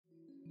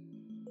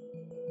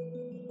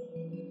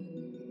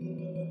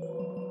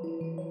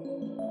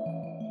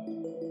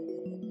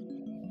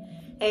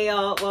Hey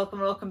y'all,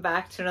 welcome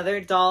back to another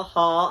doll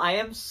haul. I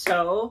am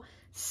so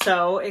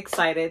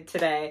excited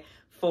today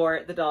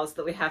for the dolls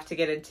that we have to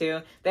get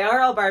into. They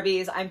are all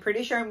Barbies. I'm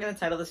pretty sure I'm going to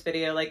title this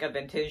video like a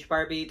vintage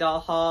Barbie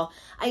doll haul.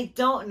 I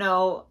don't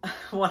know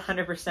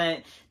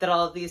 100% that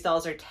all of these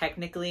dolls are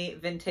technically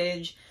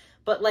vintage,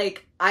 but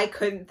like I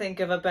couldn't think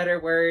of a better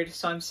word,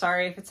 so I'm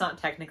sorry if it's not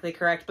technically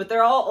correct, but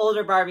they're all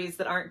older Barbies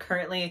that aren't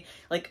currently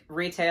like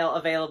retail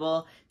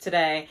available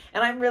today,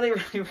 and I'm really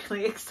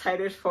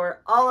excited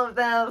for all of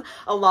them.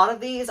 A lot of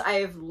these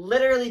I've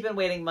literally been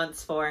waiting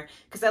months for,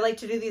 because I like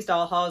to do these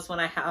doll hauls when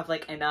I have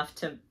like enough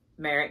to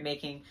merit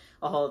making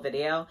a whole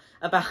video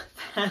about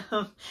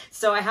them.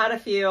 So I had a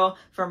few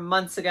from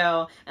months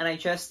ago, and I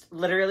just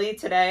literally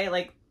today,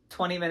 like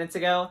 20 minutes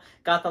ago,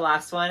 got the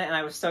last one, and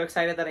I was so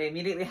excited that I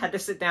immediately had to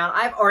sit down.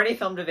 I've already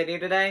filmed a video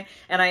today,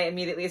 and I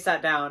immediately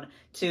sat down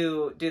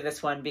to do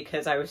this one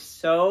because I was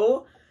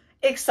so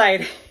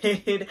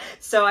excited.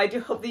 So I do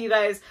hope that you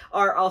guys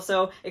are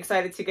also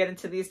excited to get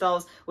into these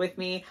dolls with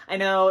me. I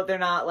know they're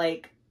not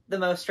like the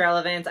most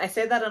relevant. I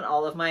say that in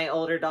all of my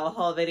older doll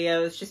haul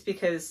videos just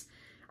because,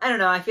 I don't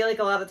know, I feel like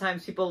a lot of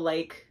times people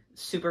like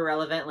super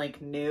relevant,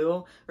 like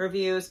new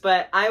reviews,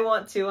 but I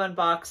want to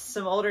unbox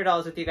some older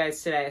dolls with you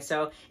guys today.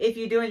 So if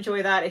you do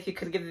enjoy that, if you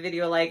could give the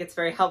video a like, it's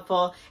very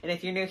helpful. And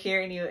if you're new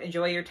here and you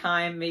enjoy your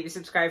time, maybe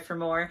subscribe for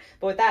more.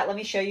 But with that, let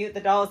me show you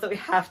the dolls that we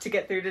have to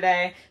get through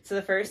today. So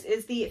the first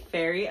is the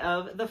Faery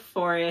of the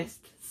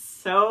Forest.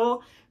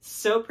 So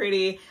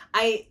pretty.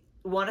 I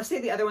want to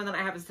say the other one that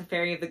I have is the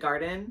Faery of the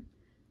Garden.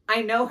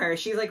 I know her.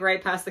 She's like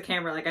right past the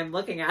camera, like I'm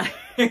looking at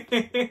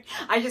her.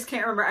 I just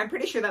can't remember. I'm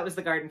pretty sure that was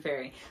the Garden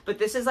Fairy. But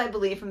this is, I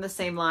believe, from the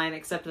same line,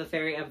 except the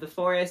Faery of the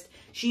Forest.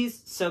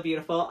 She's so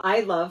beautiful.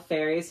 I love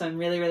fairies, so I'm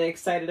really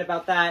excited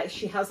about that.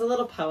 She has a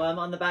little poem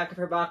on the back of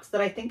her box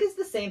that I think is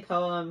the same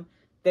poem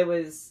that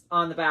was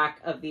on the back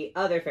of the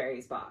other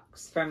fairies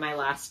box from my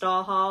last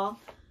doll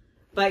haul.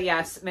 But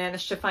yes,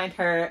 managed to find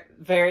her.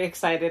 Very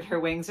excited. Her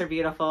wings are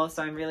beautiful,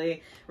 so I'm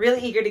really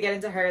eager to get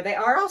into her. They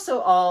are also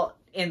all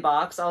in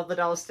box, all the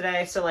dolls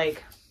today, so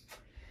like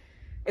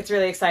it's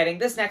really exciting.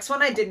 This next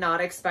one I did not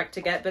expect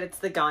to get, but it's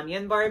the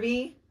Ganyan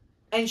Barbie,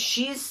 and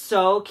she's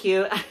so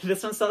cute.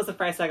 This one still has a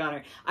price tag on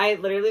her. I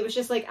literally was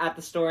just like at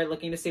the store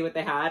looking to see what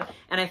they had,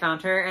 and I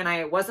found her, and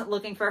I wasn't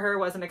looking for her,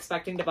 wasn't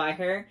expecting to buy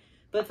her,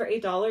 but for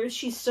 $8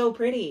 she's so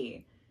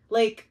pretty.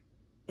 Like,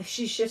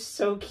 she's just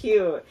so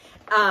cute.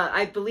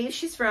 I believe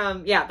she's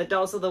from, yeah, the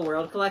Dolls of the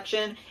World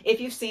collection. If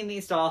you've seen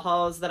these doll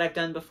hauls that I've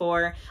done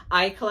before,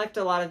 I collect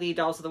a lot of the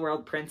Dolls of the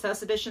World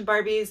Princess Edition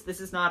Barbies. This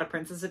is not a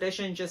Princess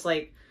Edition, just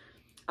like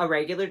a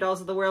regular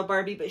Dolls of the World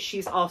Barbie, but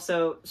she's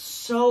also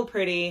so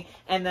pretty.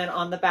 And then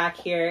on the back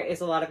here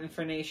is a lot of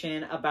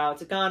information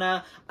about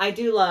Ghana. I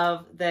do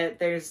love that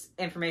there's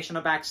information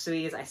on back to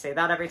these. I say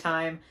that every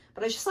time,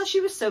 but I just thought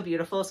she was so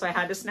beautiful, so I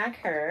had to snag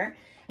her.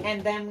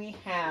 And then we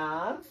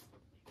have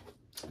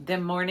the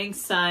Morning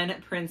Sun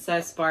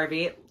Princess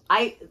Barbie.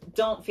 I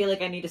don't feel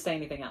like I need to say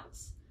anything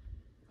else.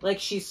 Like,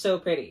 she's so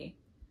pretty.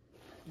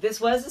 This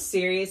was a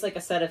series, like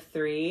a set of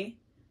 3.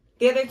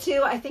 The other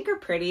 2 I think are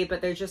pretty,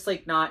 but they're just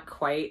like not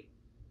quite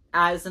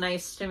as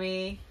nice to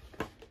me.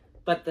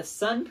 But the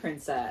Sun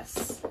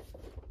Princess,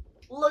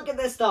 look at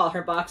this doll.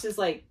 Her box is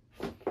like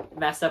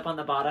messed up on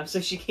the bottom,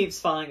 so she keeps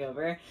falling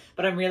over,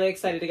 but I'm really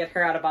excited to get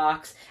her out of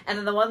box. And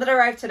then the one that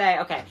arrived today,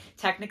 okay,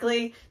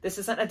 technically this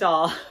isn't a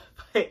doll,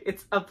 but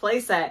it's a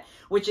playset,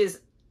 which is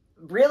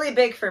really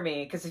big for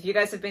me, because if you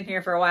guys have been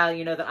here for a while,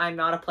 you know that I'm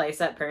not a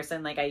playset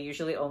person. Like, I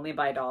usually only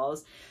buy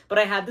dolls, but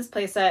I had this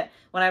playset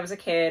when I was a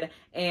kid,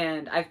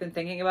 and I've been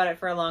thinking about it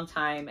for a long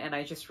time, and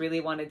I just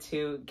really wanted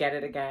to get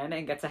it again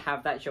and get to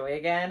have that joy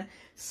again.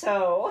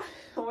 So,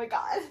 oh my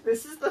god,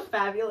 this is the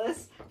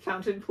fabulous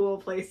Fountain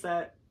Pool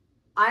playset.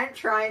 I'm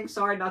trying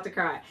so hard not to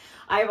cry.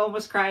 I've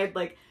almost cried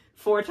like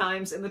 4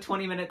 times in the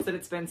 20 minutes that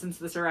it's been since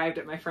this arrived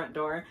at my front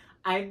door.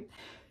 I'm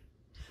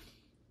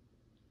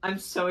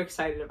so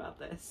excited about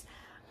this.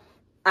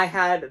 I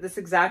had this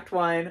exact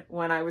one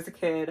when I was a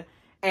kid,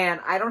 and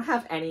I don't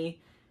have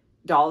any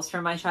dolls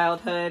from my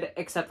childhood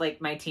except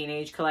like my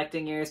teenage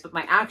collecting years, but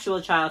my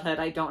actual childhood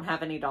I don't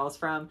have any dolls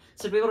from.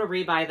 So to be able to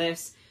rebuy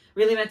this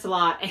really meant a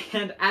lot.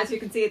 And as you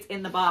can see, it's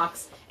in the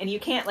box, and you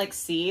can't like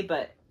see,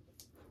 but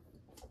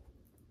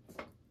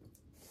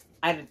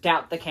I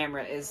doubt the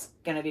camera is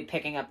going to be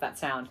picking up that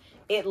sound.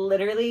 It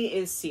literally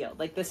is sealed.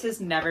 Like, this has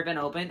never been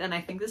opened, and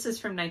I think this is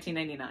from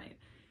 1999.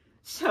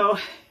 So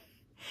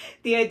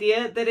the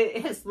idea that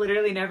it has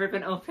literally never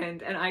been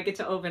opened and I get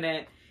to open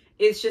it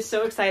is just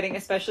so exciting,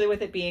 especially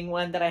with it being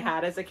one that I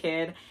had as a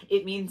kid.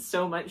 It means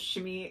so much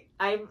to me.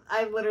 I'm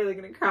literally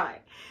going to cry.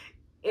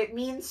 It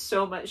means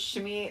so much to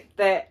me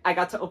that I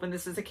got to open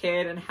this as a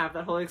kid and have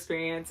that whole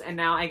experience, and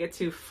now I get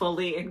to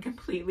fully and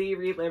completely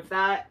relive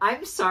that.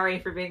 I'm sorry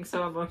for being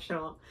so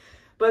emotional,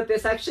 but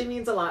this actually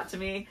means a lot to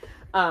me.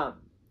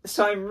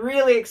 So I'm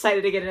really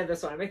excited to get into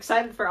this one. I'm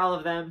excited for all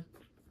of them,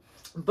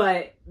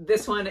 but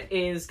this one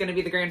is going to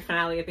be the grand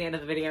finale at the end of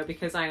the video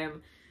because I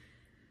am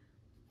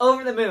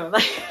over the moon.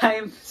 Like, I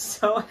am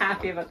so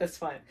happy about this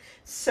one.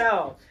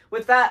 So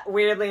with that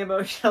weirdly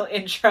emotional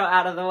intro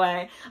out of the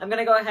way, I'm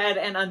gonna go ahead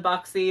and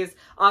unbox these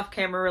off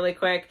camera really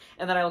quick,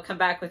 and then I will come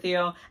back with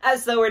you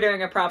as though we're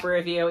doing a proper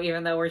review,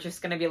 even though we're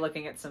just gonna be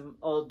looking at some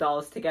old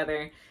dolls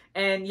together.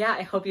 And yeah,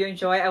 I hope you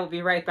enjoy. I will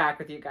be right back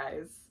with you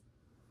guys.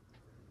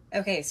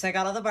 Okay, so I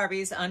got all the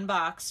Barbies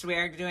unboxed. We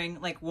are doing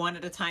like one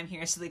at a time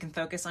here so we can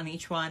focus on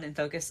each one and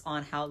focus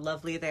on how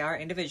lovely they are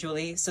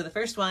individually. So the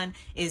first one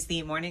is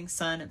the Morning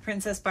Sun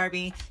Princess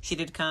Barbie. She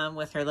did come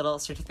with her little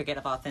certificate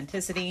of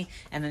authenticity,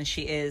 and then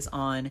she is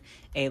on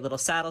a little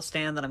saddle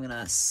stand that I'm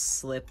gonna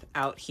slip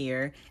out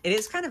here. It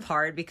is kind of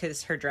hard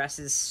because her dress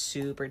is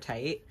super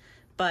tight,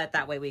 but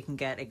that way we can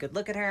get a good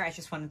look at her. I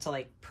just wanted to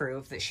like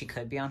prove that she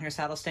could be on her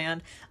saddle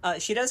stand.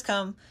 She does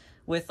come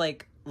with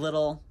like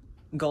little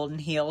golden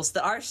heels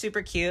that are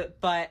super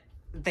cute, but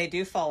they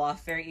do fall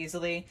off very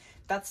easily.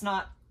 That's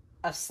not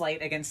a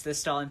slight against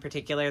this doll in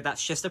particular.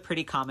 That's just a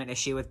pretty common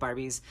issue with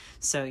Barbies.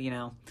 So, you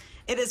know,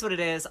 it is what it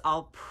is.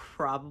 I'll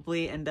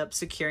probably end up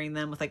securing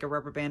them with like a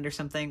rubber band or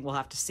something. We'll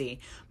have to see.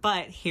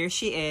 But here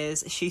she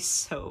is. She's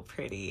so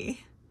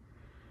pretty.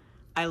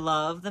 I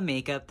love the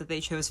makeup that they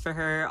chose for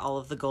her. All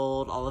of the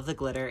gold, all of the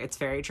glitter. It's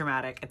very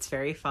dramatic. It's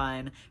very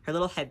fun. Her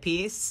little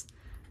headpiece,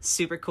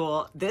 super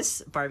cool.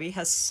 This Barbie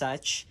has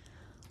such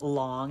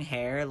long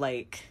hair.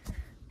 Like,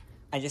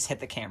 I just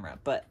hit the camera,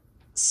 but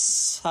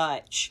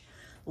such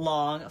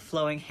long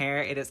flowing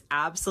hair. It is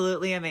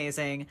absolutely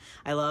amazing.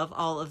 I love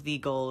all of the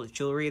gold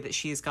jewelry that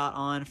she's got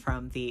on,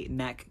 from the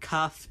neck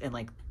cuff and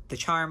like the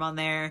charm on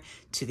there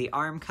to the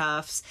arm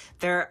cuffs.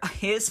 There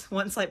is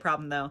one slight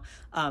problem though.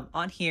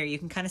 On here you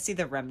can kind of see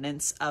the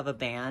remnants of a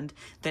band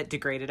that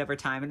degraded over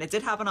time, and it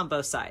did happen on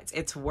both sides.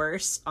 It's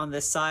worse on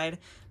this side,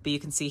 but you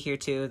can see here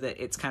too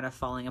that it's kind of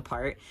falling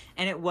apart,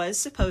 and it was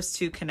supposed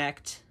to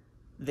connect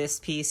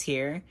this piece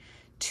here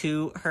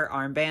to her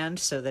armband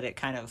so that it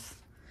kind of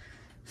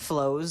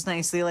flows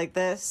nicely like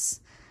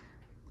this.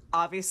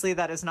 Obviously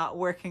that is not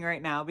working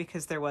right now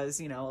because there was,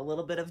 you know, a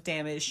little bit of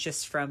damage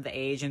just from the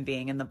age and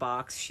being in the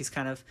box. She's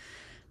kind of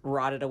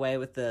rotted away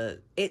with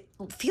it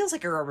feels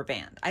like a rubber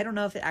band. I don't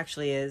know if it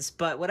actually is,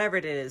 but whatever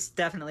it is,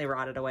 definitely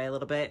rotted away a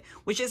little bit,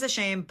 which is a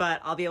shame, but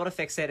I'll be able to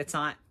fix it. It's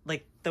not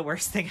like the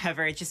worst thing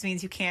ever. It just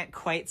means you can't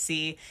quite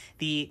see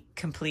the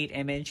complete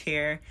image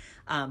here.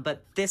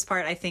 But this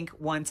part, I think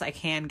once I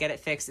can get it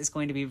fixed, is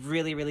going to be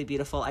really, really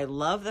beautiful. I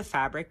love the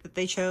fabric that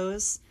they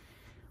chose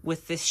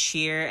with this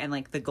sheer and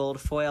like the gold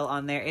foil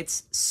on there.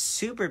 It's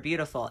super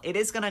beautiful. It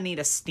is gonna need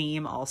a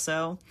steam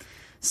also,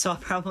 so I'll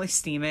probably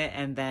steam it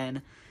and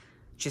then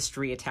just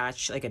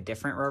reattach like a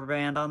different rubber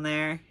band on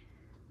there.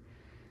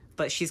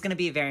 But she's gonna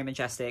be very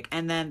majestic.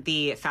 And then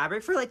the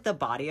fabric for like the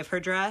body of her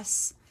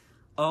dress,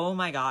 oh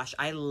my gosh,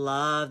 I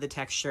love the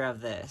texture of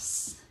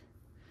this.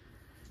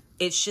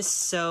 It's just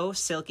so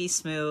silky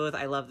smooth.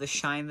 I love the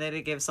shine that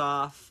it gives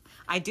off.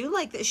 I do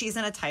like that she's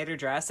in a tighter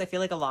dress. I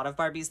feel like a lot of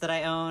Barbies that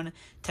I own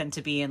tend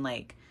to be in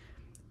like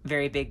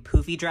very big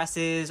poofy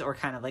dresses or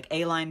kind of like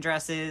A-line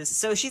dresses.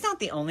 So she's not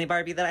the only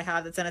Barbie that I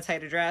have that's in a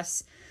tighter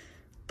dress,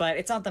 but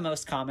it's not the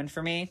most common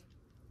for me.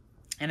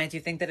 And I do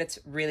think that it's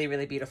really,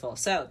 really beautiful.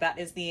 So that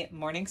is the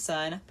Morning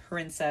Sun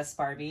Princess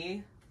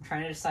Barbie. I'm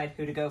trying to decide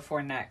who to go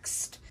for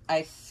next.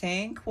 I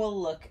think we'll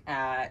look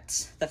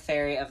at the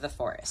Faery of the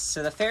Forest.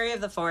 So the Faery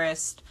of the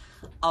Forest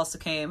also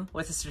came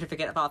with a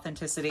certificate of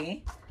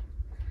authenticity.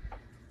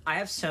 I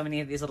have so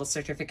many of these little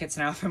certificates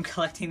now from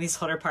collecting these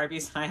older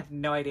Barbies, and I have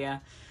no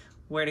idea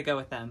where to go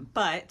with them.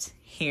 But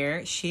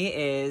here she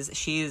is.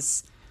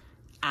 She's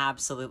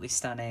absolutely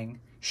stunning.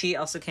 She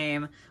also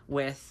came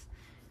with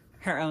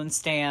her own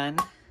stand,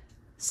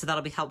 so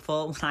that'll be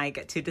helpful when I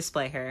get to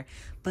display her.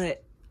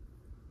 But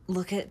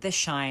look at the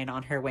shine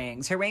on her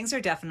wings. Her wings are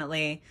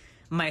definitely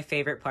my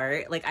favorite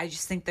part. Like, I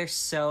just think they're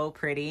so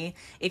pretty.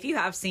 If you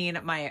have seen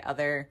my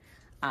other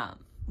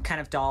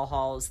kind of doll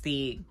hauls,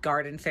 the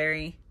Garden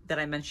Fairy that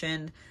I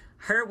mentioned,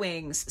 her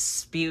wings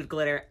spewed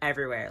glitter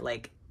everywhere,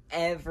 like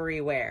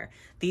everywhere.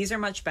 These are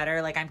much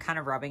better. Like, I'm kind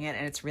of rubbing it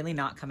and it's really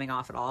not coming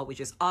off at all, which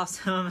is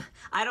awesome.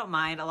 I don't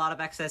mind a lot of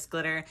excess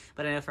glitter,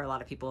 but I know for a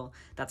lot of people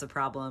that's a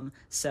problem.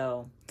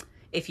 So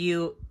if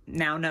you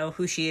now know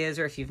who she is,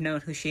 or if you've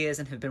known who she is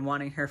and have been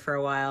wanting her for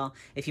a while,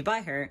 if you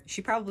buy her,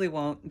 she probably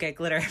won't get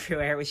glitter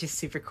everywhere, which is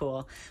super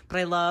cool. But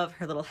I love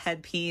her little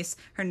headpiece.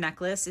 Her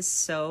necklace is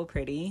so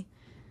pretty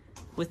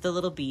with the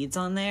little beads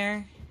on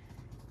there.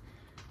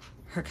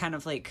 Her kind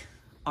of like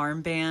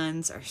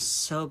armbands are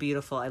so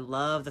beautiful. I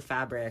love the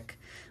fabric.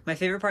 My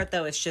favorite part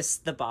though is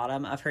just the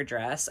bottom of her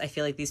dress. I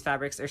feel like these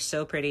fabrics are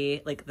so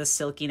pretty, like the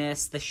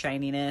silkiness, the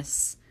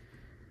shininess.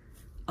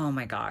 Oh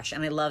my gosh.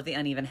 And I love the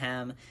uneven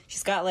hem.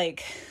 She's got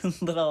like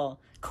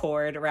little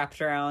cord wrapped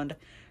around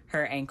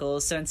her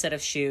ankles. So instead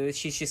of shoes,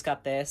 she's just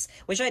got this,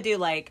 which I do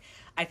like.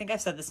 I think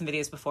I've said this in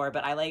videos before,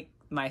 but I like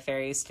my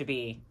fairies to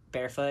be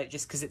barefoot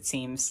just because it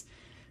seems,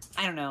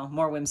 I don't know,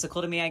 more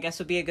whimsical to me, I guess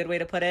would be a good way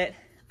to put it.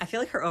 I feel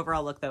like her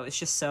overall look though is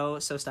just so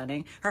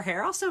stunning. Her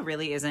hair also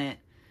really isn't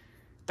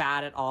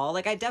bad at all.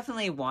 Like, I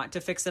definitely want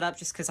to fix it up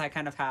just because I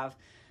kind of have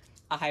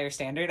a higher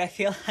standard, I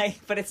feel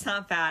like, but it's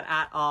not bad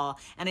at all.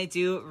 And I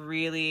do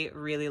really,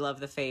 really love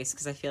the face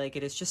because I feel like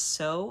it is just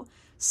so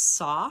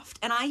soft.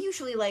 And I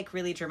usually like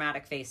really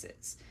dramatic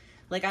faces.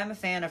 Like, I'm a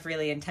fan of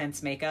really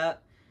intense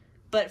makeup,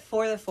 but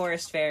for the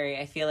Forest Fairy,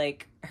 I feel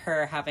like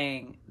her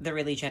having the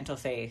really gentle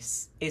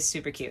face is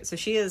super cute. So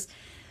she is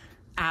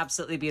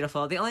absolutely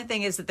beautiful. The only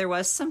thing is that there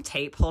was some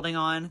tape holding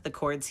on the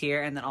cords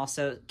here and then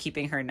also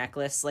keeping her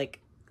necklace like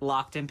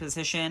locked in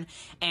position,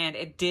 and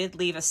it did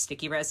leave a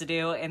sticky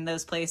residue in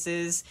those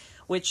places,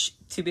 which,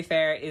 to be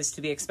fair, is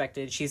to be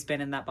expected. She's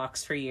been in that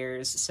box for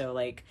years, so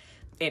like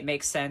it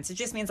makes sense. It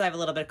just means I have a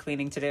little bit of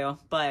cleaning to do,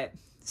 but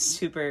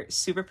super,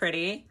 super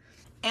pretty.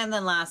 And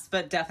then last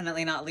but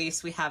definitely not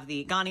least, we have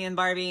the Ghanaian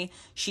Barbie.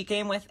 She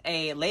came with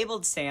a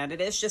labeled stand. It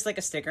is just like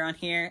a sticker on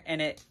here,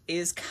 and it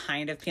is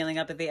kind of peeling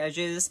up at the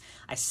edges.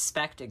 I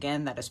suspect,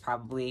 again, that is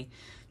probably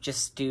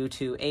just due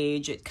to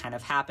age. It kind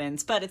of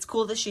happens, but it's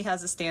cool that she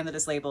has a stand that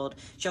is labeled.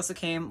 She also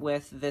came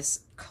with this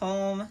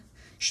comb.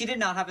 She did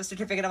not have a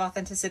certificate of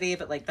authenticity,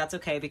 but like that's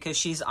okay because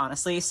she's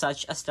honestly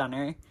such a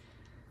stunner.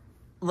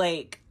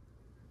 Like,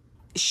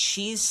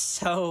 she's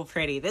so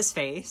pretty. This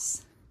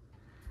face.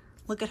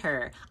 Look at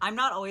her. I'm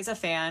not always a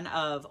fan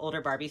of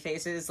older Barbie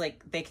faces.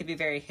 Like, they could be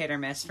very hit or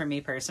miss for me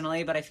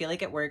personally, but I feel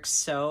like it works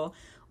so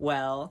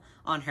well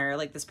on her.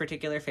 Like, this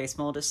particular face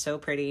mold is so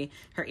pretty.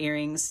 Her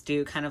earrings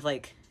do kind of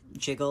like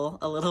jiggle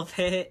a little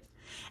bit.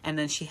 And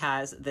then she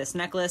has this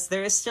necklace.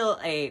 There is still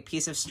a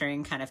piece of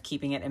string kind of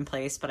keeping it in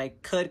place, but I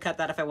could cut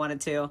that if I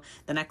wanted to.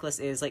 The necklace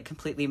is like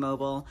completely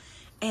mobile.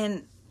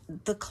 And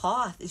the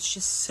cloth is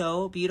just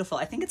so beautiful.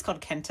 I think it's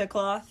called Kenta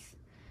cloth.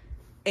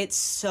 It's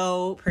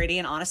so pretty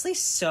and honestly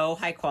so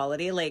high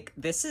quality. Like,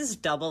 this is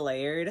double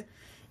layered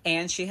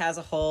and she has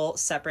a whole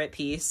separate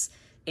piece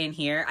in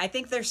here. I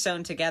think they're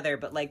sewn together,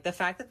 but like the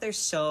fact that there's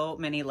so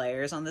many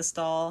layers on this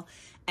doll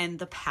and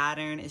the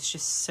pattern is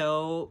just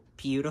so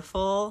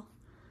beautiful.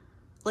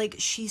 Like,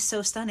 she's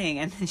so stunning.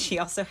 And then she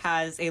also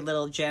has a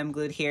little gem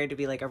glued here to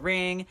be like a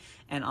ring.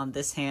 And on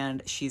this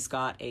hand, she's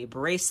got a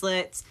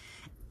bracelet.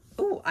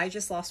 Oh, I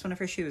just lost one of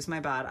her shoes.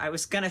 My bad. I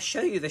was gonna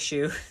show you the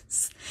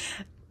shoes.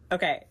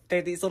 Okay,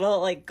 they're these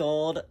little like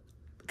gold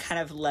kind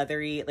of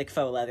leathery, like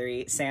faux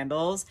leathery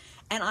sandals.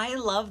 And I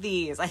love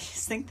these. I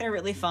just think they're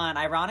really fun.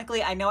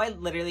 Ironically, I know I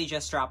literally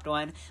just dropped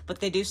one, but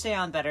they do stay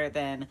on better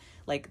than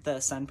like the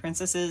Sun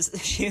Princess's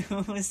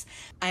shoes.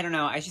 I don't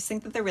know. I just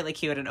think that they're really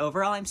cute. And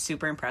overall, I'm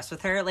super impressed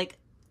with her. Like,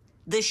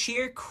 the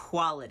sheer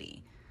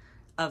quality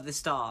of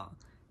this doll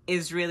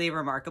is really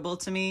remarkable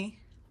to me.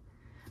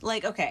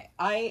 Like, okay,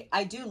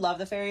 I do love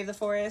the Fairy of the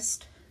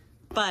Forest,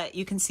 but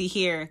you can see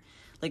here,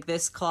 like,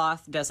 this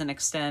cloth doesn't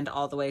extend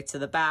all the way to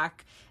the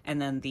back,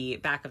 and then the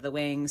back of the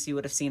wings you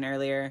would have seen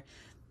earlier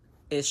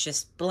is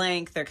just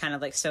blank. They're kind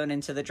of like sewn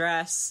into the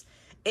dress.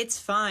 It's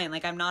fine.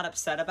 Like, I'm not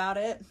upset about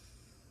it,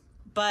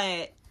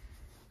 but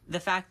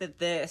the fact that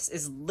this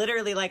is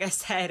literally, like I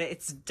said,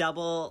 it's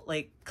double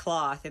like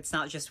cloth. It's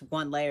not just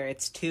one layer,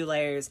 it's 2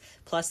 layers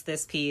plus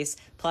this piece,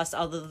 plus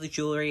all of the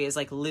jewelry is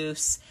like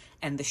loose,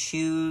 and the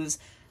shoes.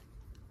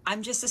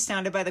 I'm just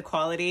astounded by the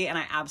quality, and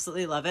I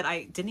absolutely love it.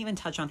 I didn't even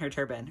touch on her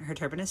turban. Her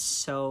turban is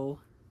so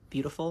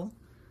beautiful.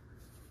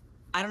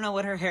 I don't know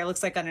what her hair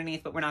looks like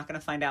underneath, but we're not going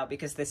to find out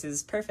because this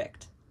is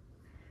perfect.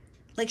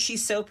 Like,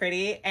 she's so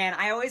pretty, and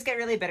I always get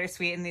really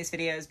bittersweet in these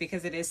videos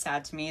because it is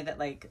sad to me that,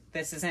 like,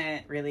 this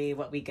isn't really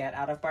what we get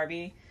out of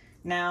Barbie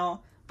now,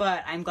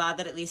 but I'm glad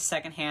that at least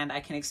secondhand I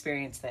can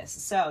experience this.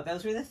 So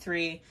those were the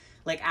 3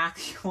 like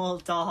actual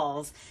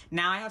dolls.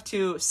 Now I have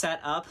to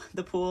set up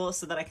the pool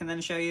so that I can then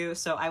show you.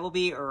 So I will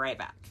be right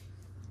back.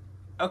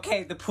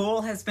 Okay, the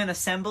pool has been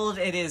assembled.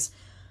 It is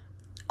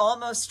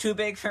almost too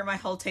big for my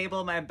whole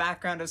table. My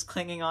background is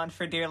clinging on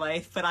for dear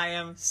life, but I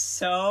am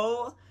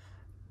so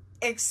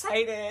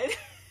excited.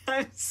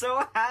 I'm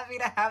so happy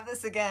to have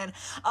this again.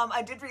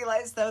 I did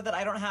realize though that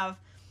I don't have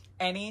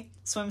any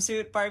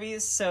swimsuit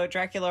Barbies, so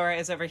Draculaura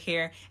is over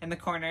here in the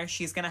corner.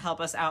 She's gonna help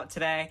us out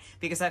today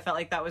because I felt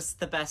like that was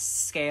the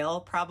best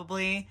scale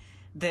probably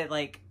that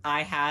like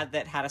I had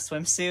that had a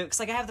swimsuit, because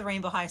like I have the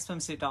Rainbow High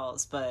swimsuit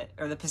dolls,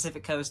 or the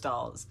Pacific Coast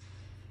dolls,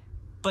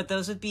 but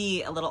those would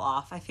be a little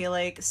off, I feel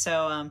like.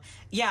 So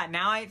yeah,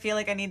 now I feel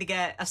like I need to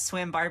get a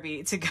swim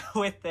Barbie to go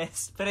with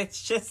this, but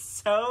it's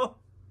just so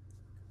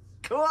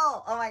cool.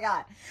 Oh my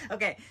god.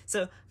 Okay,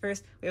 so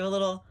first we have a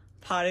little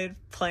potted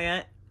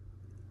plant.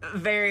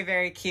 Very,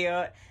 very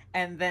cute.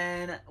 And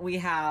then we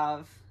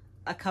have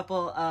a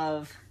couple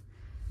of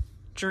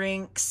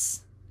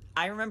drinks.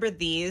 I remember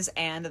these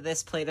and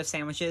this plate of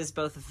sandwiches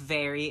both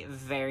very,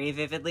 very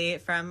vividly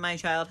from my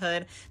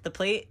childhood. The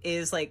plate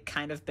is like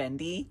kind of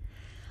bendy.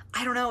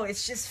 I don't know.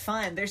 It's just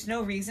fun. There's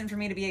no reason for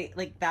me to be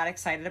like that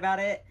excited about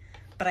it,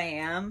 but I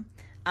am.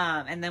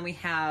 And then we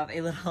have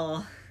a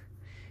little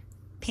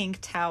pink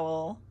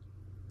towel.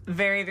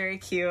 Very, very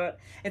cute.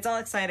 It's all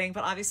exciting,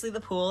 but obviously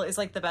the pool is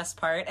like the best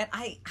part, and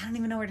I don't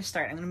even know where to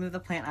start. I'm gonna move the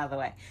plant out of the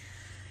way.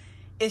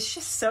 It's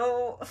just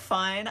so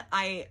fun.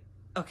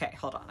 Okay,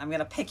 hold on. I'm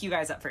gonna pick you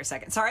guys up for a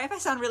second. Sorry if I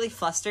sound really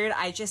flustered.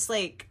 I just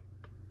like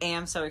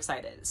am so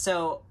excited.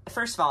 So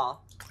first of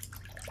all,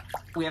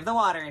 We have the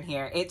water in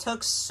here. It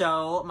took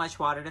so much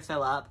water to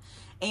fill up.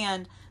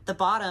 And the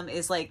bottom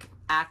is like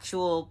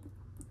actual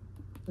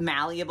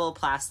malleable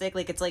plastic.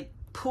 Like it's like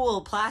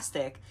pool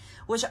plastic,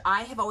 which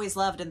I have always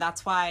loved. And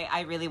that's why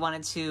I really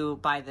wanted to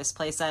buy this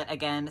playset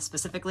again,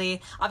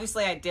 specifically.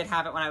 Obviously I did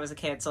have it when I was a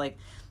kid. So like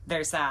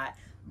there's that.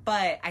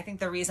 But I think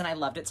the reason I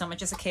loved it so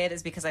much as a kid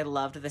is because I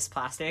loved this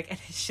plastic and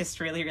it's just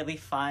really, really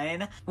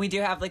fun. We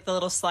do have like the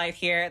little slide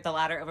here, the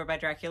ladder over by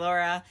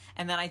Draculaura.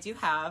 And then I do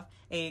have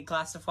a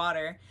glass of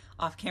water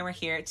off camera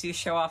here to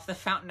show off the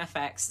fountain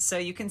effects. So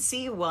you can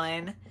see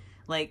one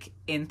like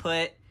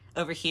input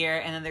over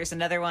here, and then there's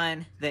another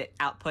one that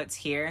outputs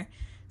here.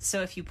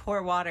 So if you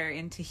pour water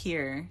into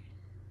here,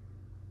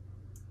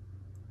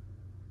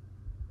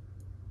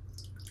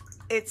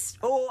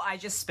 oh, I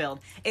just spilled.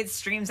 It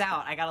streams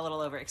out. I got a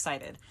little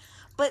overexcited.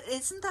 But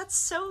isn't that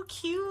so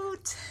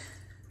cute?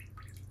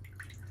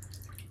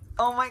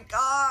 Oh my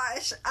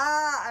gosh.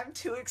 I'm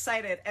too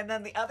excited. And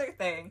then the other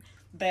thing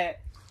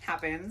that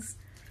happens,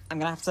 I'm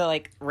gonna have to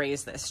like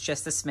raise this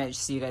just a smidge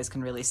so you guys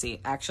can really see.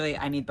 Actually,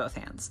 I need both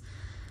hands.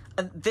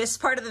 This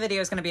part of the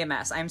video is gonna be a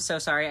mess. I'm so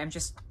sorry. I'm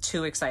just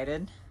too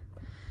excited.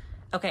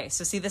 Okay,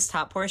 so see this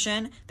top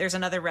portion? There's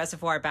another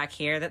reservoir back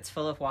here that's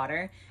full of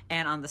water.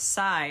 And on the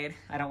side,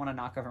 I don't want to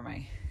knock over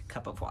my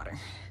cup of water.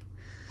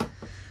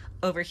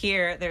 Over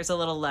here, there's a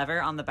little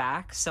lever on the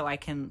back, so I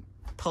can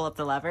pull up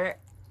the lever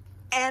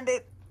and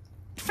it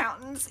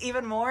fountains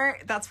even more.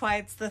 That's why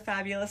it's the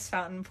fabulous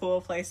fountain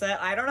pool playset.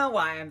 I don't know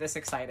why I'm this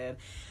excited.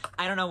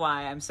 I don't know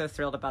why I'm so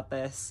thrilled about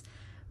this.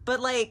 But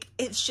like,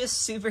 it's just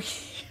super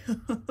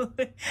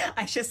cute.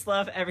 I just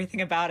love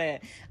everything about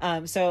it.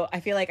 So I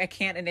feel like I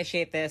can't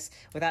initiate this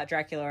without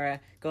Draculaura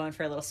going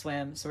for a little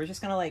swim. So we're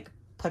just gonna like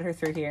put her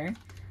through here.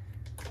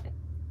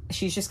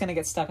 She's just gonna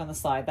get stuck on the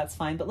slide. That's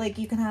fine. But like,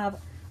 you can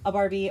have a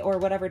Barbie or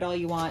whatever doll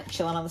you want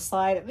chilling on the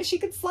slide, and she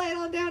can slide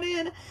on down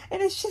in.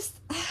 And it's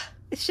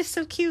just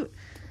so cute.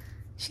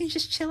 She can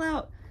just chill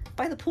out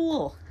by the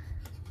pool.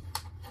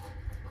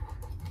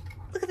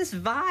 Look at this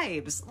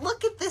vibes.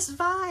 Look at this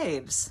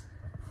vibes.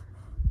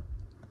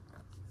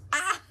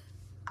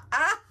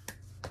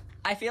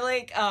 I feel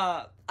like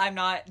I'm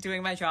not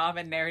doing my job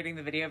and narrating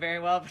the video very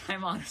well, but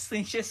I'm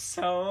honestly just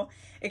so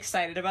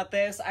excited about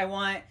this. I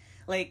want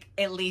like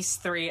at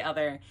least 3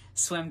 other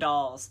swim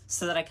dolls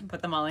so that I can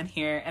put them all in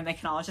here and they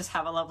can all just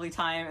have a lovely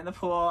time in the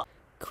pool.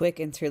 Quick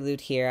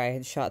interlude here. I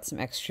had shot some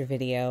extra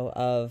video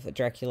of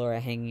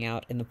Draculaura hanging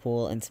out in the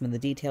pool and some of the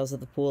details of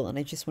the pool, and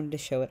I just wanted to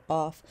show it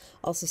off.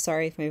 Also,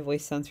 sorry if my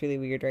voice sounds really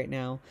weird right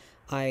now.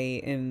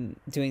 I am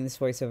doing this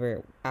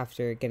voiceover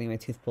after getting my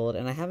tooth pulled,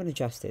 and I haven't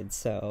adjusted,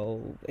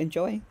 so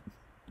enjoy.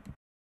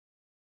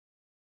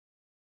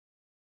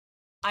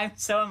 I'm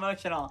so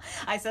emotional.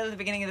 I said at the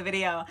beginning of the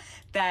video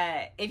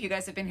that if you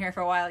guys have been here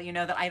for a while, you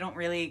know that I don't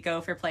really go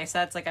for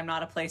playsets. Like, I'm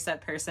not a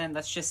playset person.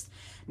 That's just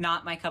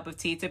not my cup of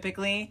tea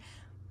typically.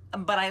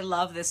 But I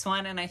love this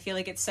one, and I feel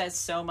like it says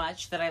so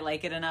much that I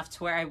like it enough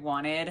to where I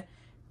wanted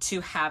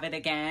to have it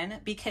again,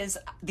 because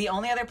the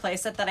only other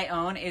playset that I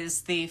own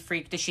is the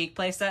Freak de Chic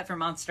playset for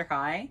Monster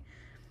High,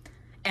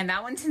 and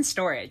that one's in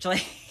storage.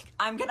 Like,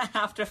 I'm gonna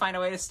have to find a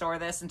way to store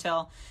this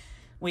until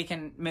we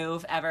can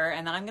move ever,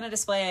 and then I'm gonna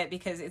display it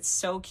because it's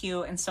so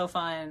cute and so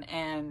fun.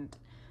 And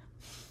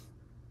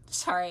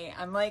sorry,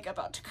 I'm like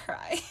about to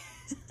cry.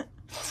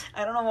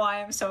 I don't know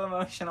why I'm so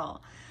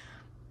emotional,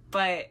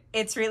 but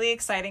it's really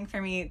exciting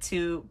for me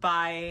to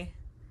buy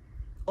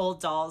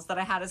old dolls that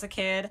I had as a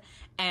kid,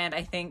 and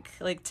I think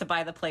like to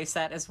buy the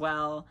playset as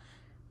well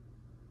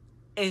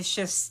is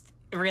just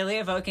really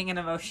evoking an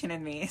emotion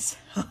in me. So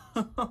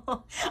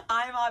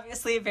I'm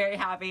obviously very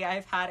happy.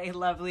 I've had a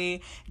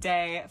lovely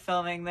day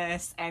filming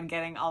this and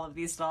getting all of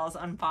these dolls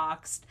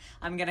unboxed.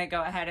 I'm gonna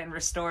go ahead and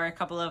restore a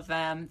couple of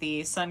them.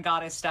 The Sun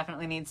Goddess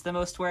definitely needs the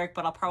most work,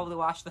 but I'll probably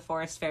wash the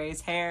Forest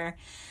Fairy's hair.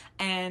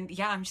 And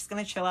yeah, I'm just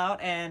gonna chill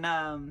out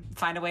and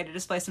find a way to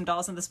display some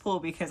dolls in this pool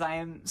because I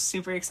am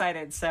super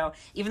excited. So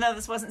even though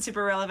this wasn't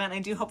super relevant, I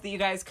do hope that you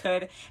guys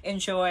could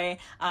enjoy.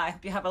 I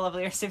hope you have a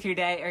lovely rest of your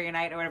day or your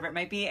night or whatever it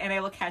might be, and I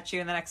will catch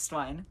you in the next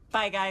one.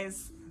 Bye,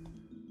 guys.